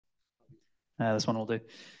This one will do.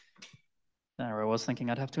 There I was thinking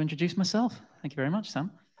I'd have to introduce myself. Thank you very much,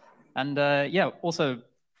 Sam. And yeah, also,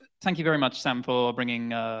 thank you very much, Sam, for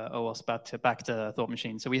bringing OWASP back to Thought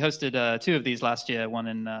Machine. So we hosted 2 of these last year, one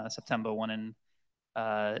in September, one in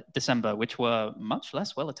December, which were much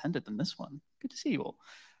less well attended than this one. Good to see you all.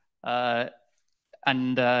 Yeah,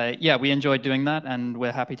 we enjoyed doing that, and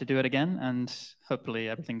we're happy to do it again. And hopefully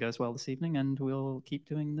everything goes well this evening, and we'll keep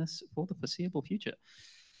doing this for the foreseeable future.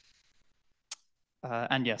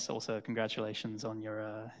 And yes, also congratulations on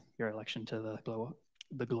your election to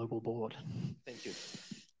the global board. Thank you.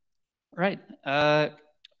 Right. Oh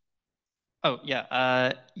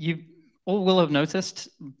yeah. You all will have noticed,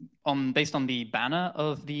 based on the banner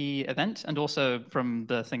of the event, and also from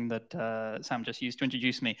the thing that Sam just used to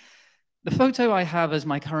introduce me, the photo I have as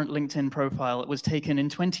my current LinkedIn profile, it was taken in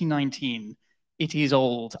 2019. It is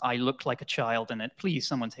old. I look like a child in it. Please,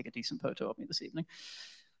 someone take a decent photo of me this evening.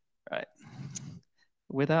 Right.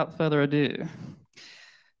 Without further ado,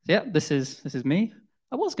 yeah, this is me.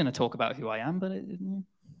 I was going to talk about who I am, but it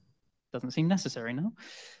doesn't seem necessary now.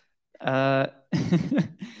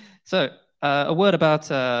 So, a word about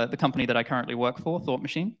the company that I currently work for, Thought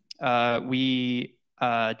Machine. We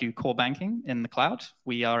do core banking in the cloud.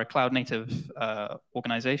 We are a cloud-native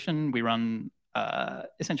organization. We run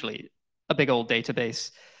essentially a big old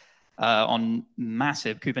database on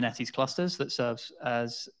massive Kubernetes clusters that serves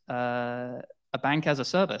as a bank as a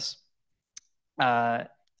service.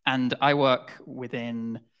 And I work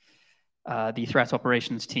within the threat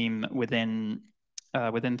operations team within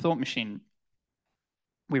Thought Machine.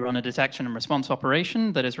 We run a detection and response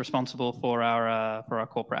operation that is responsible for our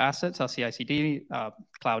corporate assets, our CI/CD,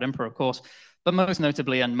 cloud infra, of course, but most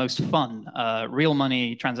notably and most fun, real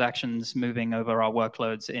money transactions moving over our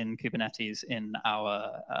workloads in Kubernetes in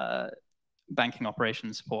our banking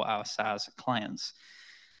operations for our SaaS clients.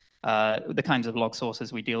 The kinds of log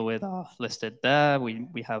sources we deal with are listed there.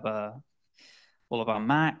 We have all of our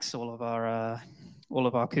Macs, all of our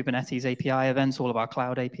Kubernetes API events, all of our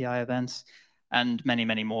cloud API events, and many,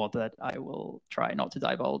 many more that I will try not to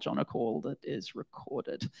divulge on a call that is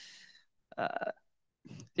recorded.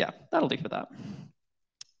 Yeah, that'll do for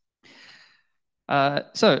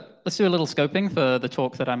that. So let's do a little scoping for the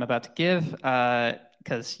talk that I'm about to give,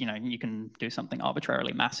 because you can do something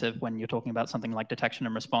arbitrarily massive when you're talking about something like detection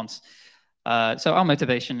and response. So our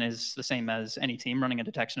motivation is the same as any team running a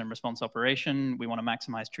detection and response operation. We want to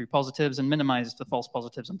maximize true positives and minimize the false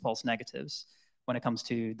positives and false negatives when it comes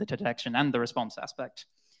to the detection and the response aspect.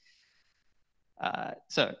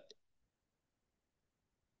 So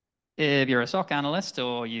if you're a SOC analyst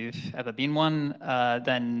or you've ever been one,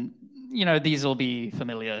 then these will be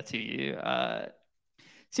familiar to you.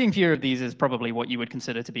 Seeing fewer of these is probably what you would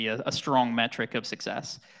consider to be a strong metric of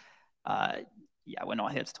success. Yeah, we're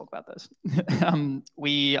not here to talk about those.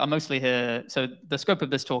 We are mostly here, so the scope of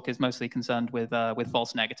this talk is mostly concerned with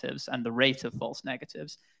false negatives and the rate of false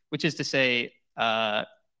negatives, which is to say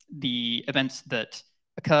the events that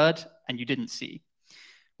occurred and you didn't see,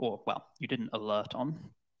 or well, you didn't alert on.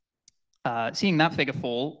 Seeing that figure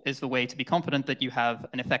fall is the way to be confident that you have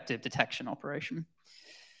an effective detection operation.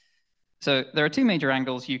 So there are 2 major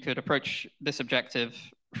angles you could approach this objective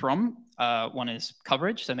from. One is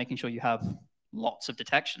coverage, so making sure you have lots of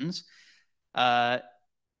detections. And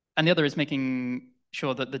the other is making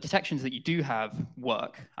sure that the detections that you do have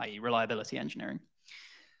work, i.e. reliability engineering.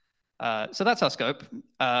 So that's our scope.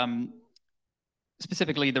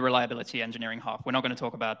 Specifically the reliability engineering half. We're not going to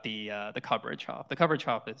talk about the coverage half. The coverage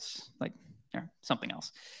half is like something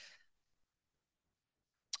else.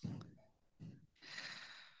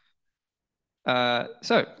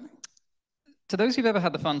 So to those who've ever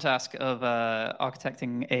had the fun task of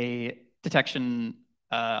architecting a detection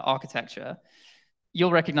architecture,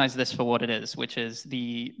 you'll recognize this for what it is, which is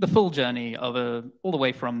the full journey of all the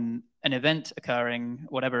way from an event occurring,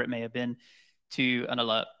 whatever it may have been, to an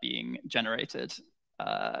alert being generated.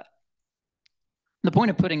 The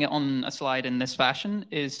point of putting it on a slide in this fashion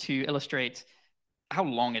is to illustrate how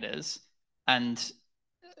long it is. And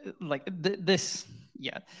like this,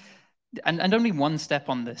 yeah. And only one step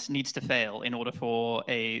on this needs to fail in order for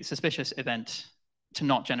a suspicious event to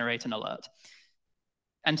not generate an alert.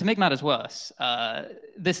 And to make matters worse,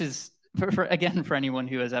 this is, again, for anyone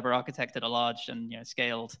who has ever architected a large and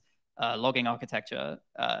scaled logging architecture,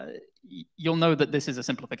 you'll know that this is a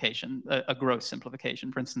simplification, a gross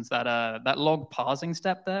simplification. For instance, that log parsing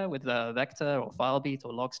step there with Vector or Filebeat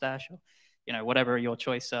or Logstash or whatever your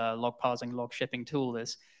choice log parsing, log shipping tool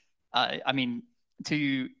is. I mean,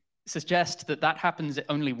 to suggest that that happens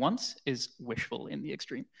only once is wishful in the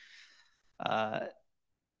extreme.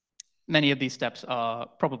 many of these steps are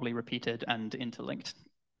probably repeated and interlinked.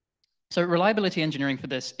 So reliability engineering for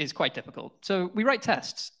this is quite difficult. So we write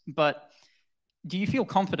tests, but do you feel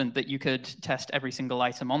confident that you could test every single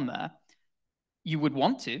item on there? You would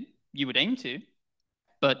want to, you would aim to,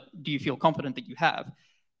 but do you feel confident that you have?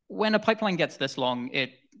 When a pipeline gets this long,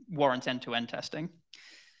 it warrants end-to-end testing,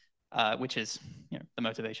 which is the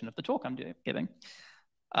motivation of the talk I'm giving.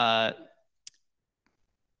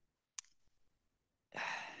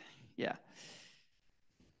 Yeah.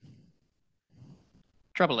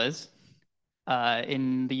 Trouble is,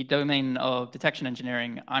 in the domain of detection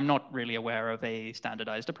engineering, I'm not really aware of a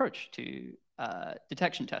standardized approach to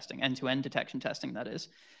detection testing, end-to-end detection testing, that is.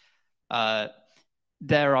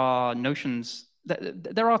 There are notions,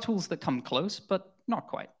 there are tools that come close, but not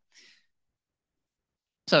quite.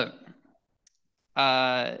 So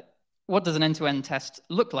what does an end-to-end test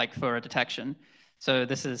look like for a detection? So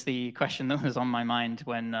this is the question that was on my mind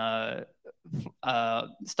when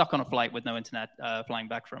stuck on a flight with no internet, flying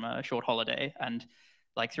back from a short holiday. And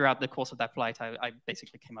like throughout the course of that flight, I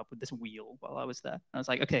basically came up with this wheel while I was there. And I was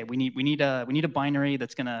like, okay, we need a binary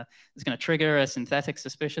that's gonna trigger a synthetic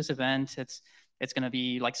suspicious event. It's gonna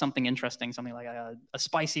be like something interesting, something like a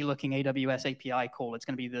spicy looking AWS API call. It's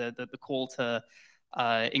gonna be the call to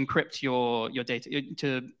encrypt your data,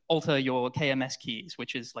 to alter your KMS keys,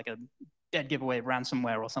 which is like a dead giveaway of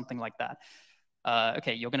ransomware or something like that.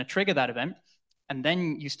 Okay, you're going to trigger that event, and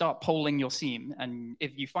then you start polling your SIEM. And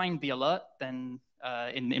if you find the alert, then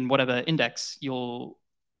in whatever index you're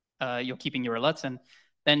keeping your alerts in,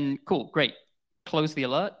 then cool, great. Close the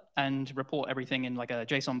alert and report everything in like a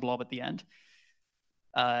JSON blob at the end.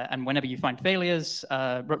 And whenever you find failures,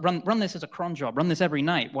 run this as a cron job. Run this every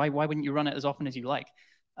night. Why wouldn't you run it as often as you like?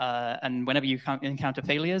 And whenever you encounter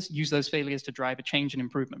failures, use those failures to drive a change and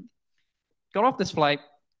improvement. Got off this flight,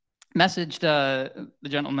 messaged the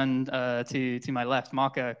gentleman to my left,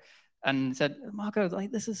 Marco, and said, Marco, like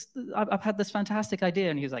I've had this fantastic idea.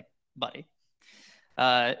 And he was like, buddy.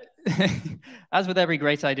 As with every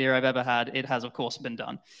great idea I've ever had, it has, of course, been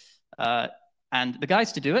done. And the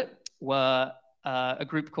guys to do it were a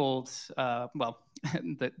group called,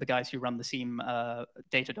 the guys who run the SIEM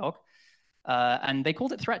Datadog, and they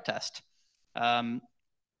called it Threatest.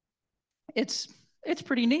 It's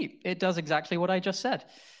pretty neat. It does exactly what I just said.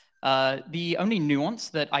 The only nuance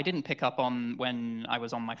that I didn't pick up on when I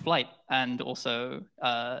was on my flight, and also,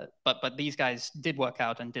 but these guys did work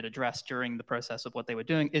out and did address during the process of what they were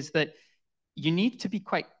doing, is that you need to be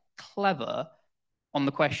quite clever on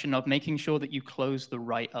the question of making sure that you close the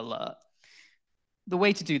right alert. The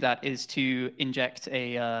way to do that is to inject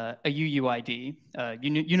a UUID,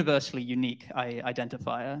 universally unique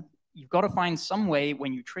identifier. You've got to find some way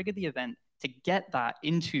when you trigger the event to get that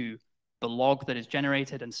into the log that is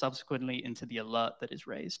generated and subsequently into the alert that is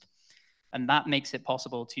raised. And that makes it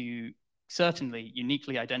possible to certainly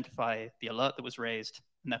uniquely identify the alert that was raised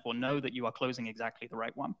and therefore know that you are closing exactly the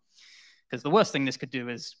right one. Because the worst thing this could do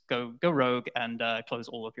is go rogue and close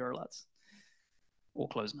all of your alerts, or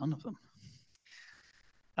close none of them.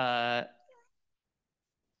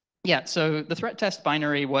 Yeah, so the threat test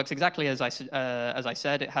binary works exactly as I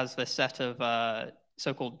said. It has this set of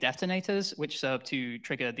so-called detonators, which serve to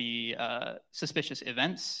trigger the suspicious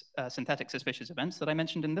events, synthetic suspicious events that I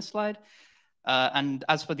mentioned in this slide. And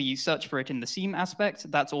as for the search for it in the SIEM aspect,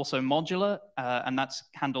 that's also modular, and that's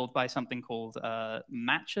handled by something called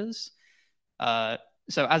matchers.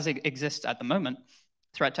 So as it exists at the moment,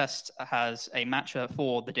 Threatest has a matcher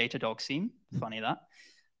for the Datadog SIEM, funny that.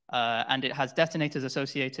 And it has detonators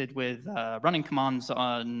associated with running commands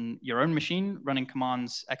on your own machine, running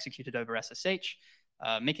commands executed over SSH,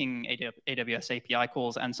 making AWS API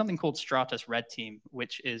calls, and something called Stratus Red Team,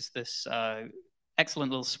 which is this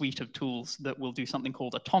excellent little suite of tools that will do something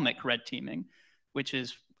called atomic red teaming, which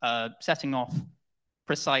is setting off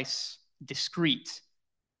precise, discrete,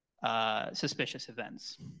 suspicious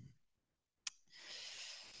events.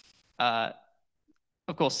 Of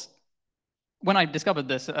course, when I discovered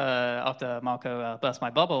this after Marco burst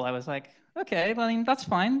my bubble, I was like, okay, well, I mean, that's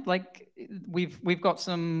fine. Like, we've got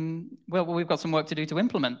some work to do to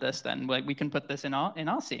implement this. Then, like, we can put this in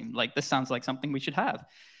our SIEM. Like, this sounds like something we should have.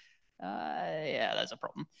 Yeah, there's a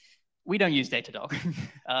problem. We don't use Datadog.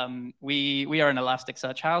 We are an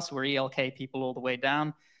Elasticsearch house. We're ELK people all the way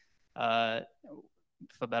down, for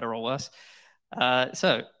better or worse.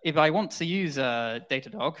 So if I want to use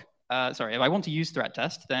Datadog, if I want to use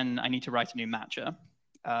Threatest, then I need to write a new matcher.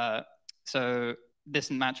 So this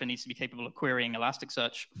matcher needs to be capable of querying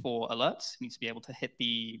Elasticsearch for alerts. It needs to be able to hit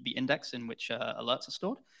the index in which alerts are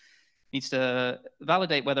stored. It needs to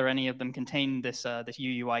validate whether any of them contain this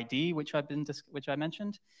UUID, which I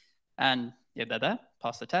mentioned. And if they're there,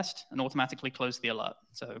 pass the test and automatically close the alert.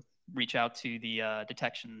 So reach out to the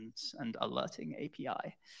detections and alerting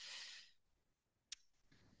API.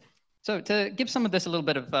 So to give some of this a little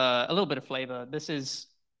bit of flavor, this is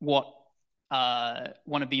what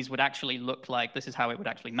one of these would actually look like. This is how it would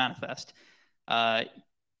actually manifest.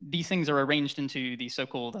 These things are arranged into these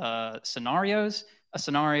so-called scenarios. A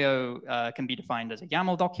scenario can be defined as a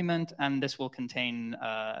YAML document, and this will contain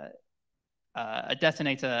a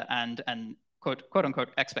detonator and an quote unquote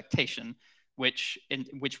expectation, in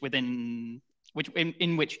which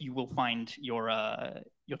you will find your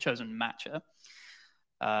chosen matcher.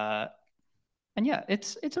 And yeah,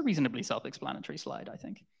 it's a reasonably self-explanatory slide, I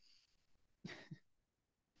think.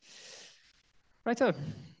 Righto.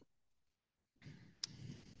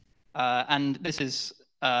 And this is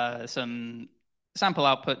some sample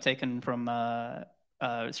output taken from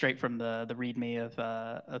straight from the README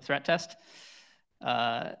of Threatest.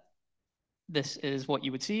 This is what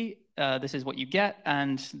you would see. This is what you get,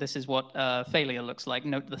 and this is what failure looks like.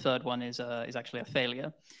 Note the third one is actually a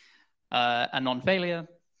failure. And on failure,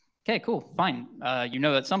 okay, cool, fine. You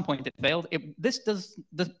know at some point it failed.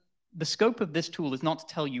 The scope of this tool is not to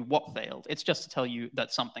tell you what failed. It's just to tell you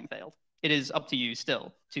that something failed. It is up to you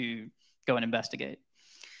still to go and investigate.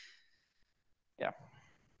 Yeah.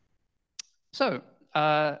 So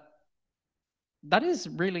that is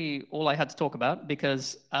really all I had to talk about,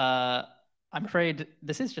 because I'm afraid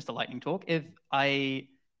this is just a lightning talk. If I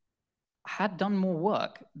had done more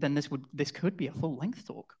work, then this could be a full-length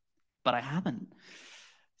talk, but I haven't.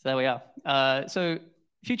 So there we are. So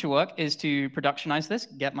future work is to productionize this,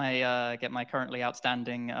 get my currently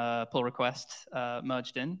outstanding pull request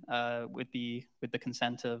merged in with the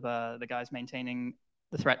consent of the guys maintaining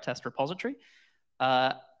the threat test repository.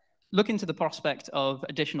 Look into the prospect of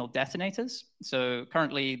additional detonators. So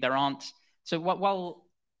currently there aren't. So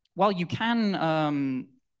while you can.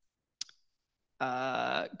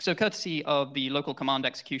 So courtesy of the local command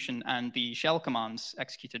execution and the shell commands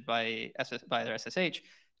executed by their SSH,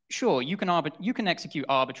 sure, you can execute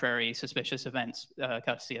arbitrary suspicious events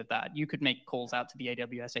courtesy of that. You could make calls out to the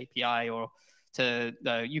AWS API, or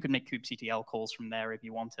you could make kubectl calls from there if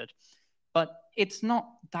you wanted. But it's not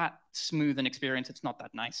that smooth an experience. It's not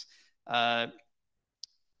that nice.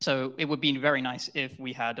 So it would be very nice if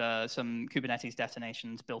we had some Kubernetes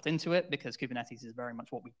detonations built into it, because Kubernetes is very much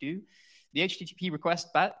what we do. The HTTP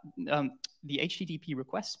request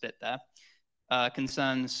bit there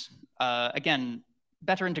concerns, again,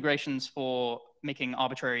 better integrations for making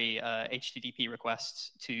arbitrary HTTP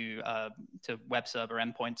requests to web server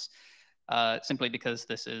endpoints, simply because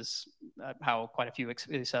this is how quite a few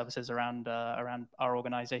services around our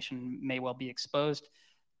organization may well be exposed.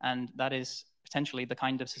 And that is potentially the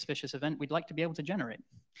kind of suspicious event we'd like to be able to generate.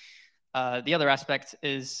 The other aspect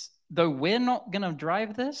is, though we're not going to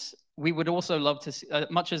drive this, we would also love to see,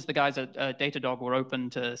 much as the guys at Datadog were open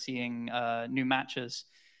to seeing new matches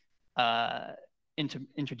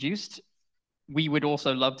introduced, we would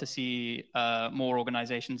also love to see more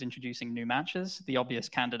organizations introducing new matches. The obvious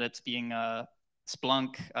candidates being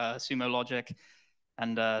Splunk, Sumo Logic,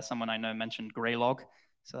 and someone I know mentioned Greylog.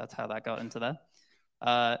 So that's how that got into there.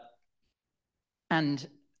 And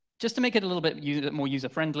just to make it a little bit more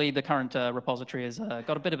user-friendly, the current repository has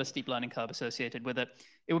got a bit of a steep learning curve associated with it.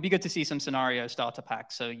 It would be good to see some scenario starter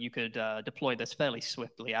packs so you could deploy this fairly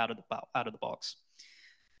swiftly out of the box.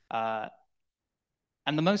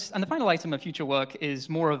 And the final item of future work is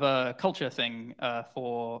more of a culture thing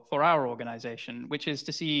for our organization, which is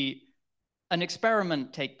to see an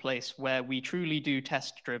experiment take place where we truly do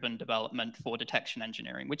test-driven development for detection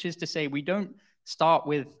engineering, which is to say we don't start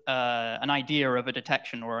with an idea of a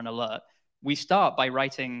detection or an alert. We start by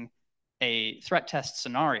writing a threat test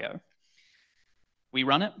scenario. We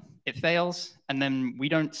run it, it fails, and then we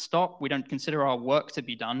don't stop. We don't consider our work to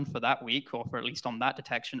be done for that week, or for at least on that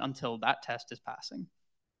detection, until that test is passing.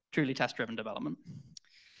 Truly test-driven development.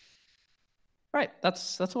 Right,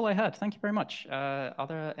 that's all I had. Thank you very much. Are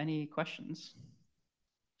there any questions?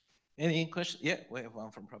 Any questions? Yeah, we have one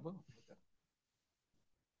from Prabhu.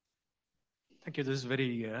 Thank you. This is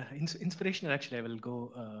very inspirational. Actually, I will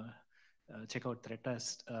go check out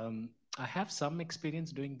Threatest. I have some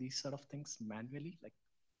experience doing these sort of things manually. Like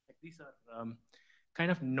these are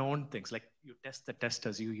kind of known things. Like you test the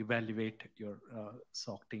testers, you evaluate your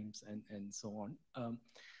SOC teams, and so on.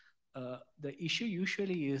 The issue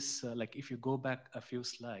usually is like if you go back a few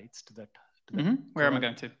slides to that. Where am I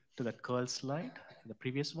going to? To that curl slide, the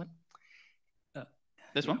previous one.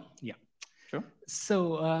 This one? Yeah. Sure.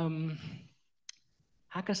 So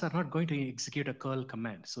hackers are not going to execute a curl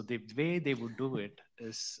command. So the way they would do it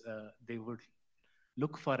is they would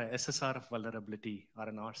look for a SSRF vulnerability or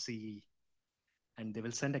an RCE, and they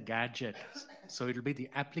will send a gadget. So it'll be the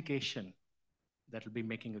application that will be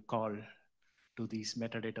making a call to these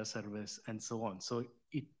metadata service and so on. So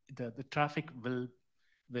the traffic will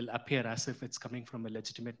appear as if it's coming from a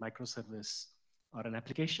legitimate microservice or an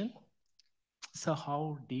application. So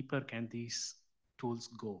how deeper can these tools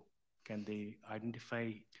go? Can they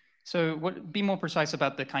identify? So be more precise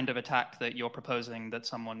about the kind of attack that you're proposing that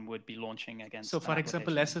someone would be launching against. So for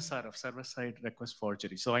example, SSRF, server-side request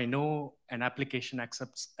forgery. So I know an application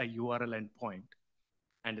accepts a URL endpoint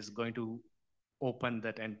and is going to open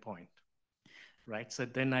that endpoint, right? So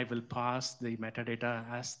then I will pass the metadata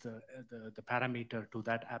as the parameter to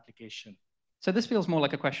that application. So this feels more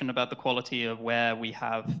like a question about the quality of where we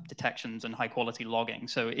have detections and high quality logging.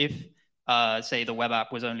 So if, say, the web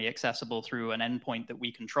app was only accessible through an endpoint that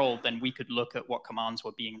we controlled, then we could look at what commands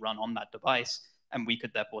were being run on that device, and we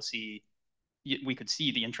could therefore see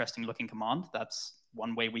the interesting looking command. That's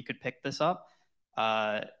one way we could pick this up.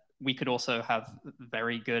 We could also have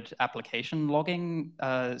very good application logging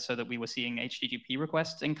so that we were seeing HTTP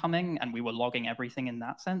requests incoming and we were logging everything in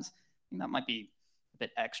that sense. I think that might be a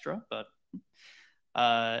bit extra, but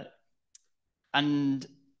and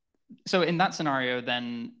so in that scenario,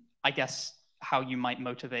 then I guess how you might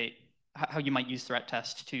use threat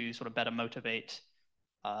test to sort of better motivate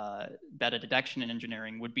better detection in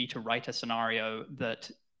engineering would be to write a scenario that,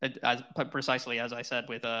 precisely as I said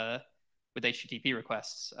with HTTP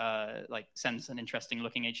requests, like sends an interesting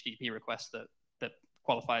looking HTTP request that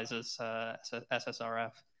qualifies as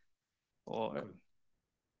SSRF, or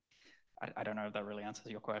I don't know if that really answers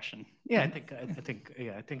your question. Yeah, I think okay.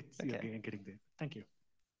 You're getting there. Thank you.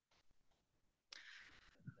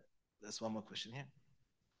 There's one more question here.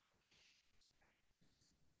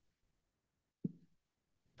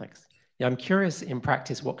 Thanks. Yeah, I'm curious in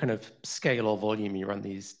practice what kind of scale or volume you run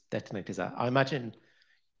these detonators at. I imagine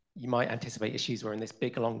you might anticipate issues where in this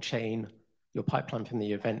big long chain, your pipeline from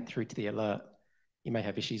the event through to the alert, you may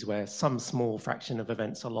have issues where some small fraction of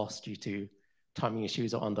events are lost due to timing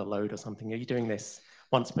issues or under load or something. Are you doing this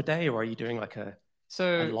once per day, or are you doing like a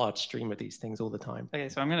large stream of these things all the time? Okay,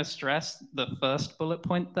 so I'm going to stress the first bullet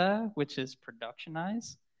point there, which is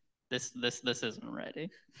productionize. This isn't ready.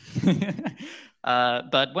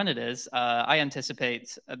 But when it is, I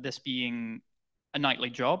anticipate this being a nightly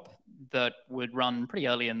job that would run pretty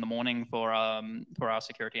early in the morning for our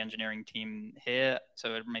security engineering team here.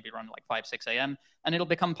 So it maybe run like 5, 6 a.m. And it'll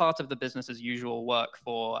become part of the business as usual work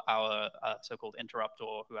for our so-called interrupt,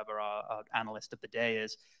 or whoever our analyst of the day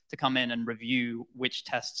is, to come in and review which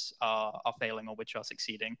tests are failing or which are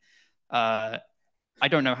succeeding. I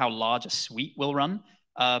don't know how large a suite will run,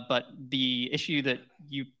 but the issue that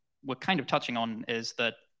you were kind of touching on is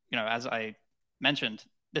that, as I mentioned,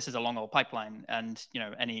 this is a long old pipeline, and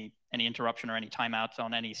any interruption or any timeout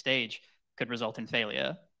on any stage could result in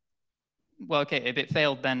failure. Well, okay, if it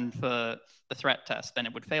failed then for the threat test, then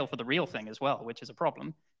it would fail for the real thing as well, which is a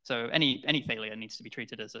problem. So any failure needs to be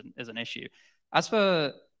treated as an issue. As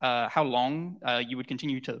for how long you would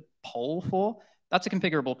continue to poll for, that's a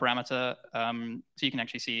configurable parameter. So you can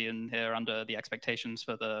actually see in here under the expectations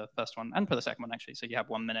for the first one and for the second one, actually. So you have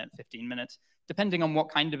 1 minute, 15 minutes. Depending on what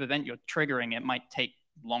kind of event you're triggering, it might take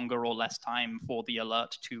longer or less time for the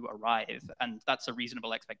alert to arrive. And that's a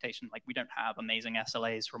reasonable expectation. Like, we don't have amazing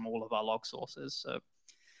SLAs from all of our log sources. So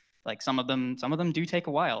like some of them do take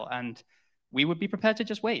a while, and we would be prepared to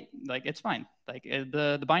just wait. Like, it's fine. Like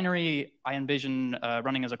the binary I envision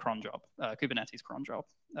running as a cron job, Kubernetes cron job,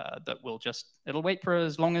 that it'll wait for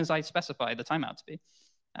as long as I specify the timeout to be.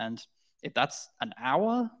 And if that's an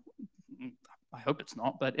hour, I hope it's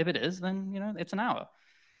not, but if it is, then it's an hour.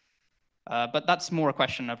 But that's more a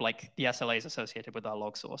question of like the SLAs associated with our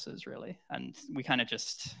log sources, really. And we kind of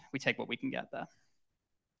we take what we can get there.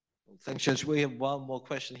 Thanks, Judge. We have one more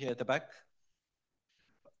question here at the back.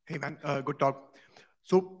 Hey, man, good talk.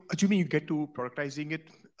 So assuming you get to productizing it,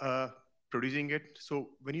 producing it,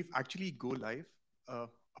 so when you actually go live, a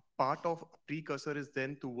part of a precursor is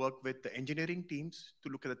then to work with the engineering teams to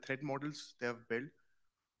look at the threat models they have built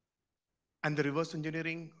and the reverse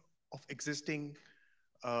engineering of existing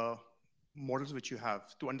models which you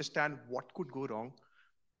have to understand what could go wrong,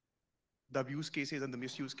 the abuse cases and the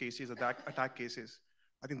misuse cases, or the attack cases.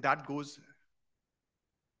 I think that goes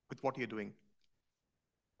with what you're doing.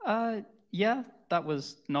 Yeah, that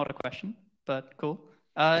was not a question, but cool.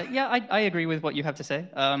 Yeah, I agree with what you have to say.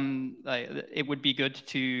 It would be good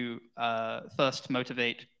to first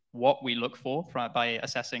motivate what we look for by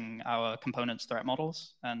assessing our components' threat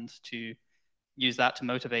models, and to use that to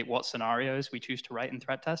motivate what scenarios we choose to write in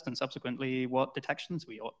threat test, and subsequently what detections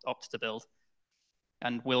we opt to build.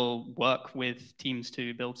 and we'll work with teams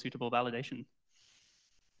to build suitable validation.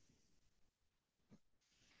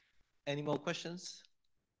 Any more questions?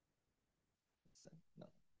 No.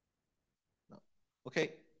 No.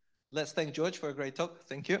 Okay. Let's thank George for a great talk.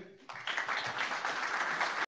 Thank you.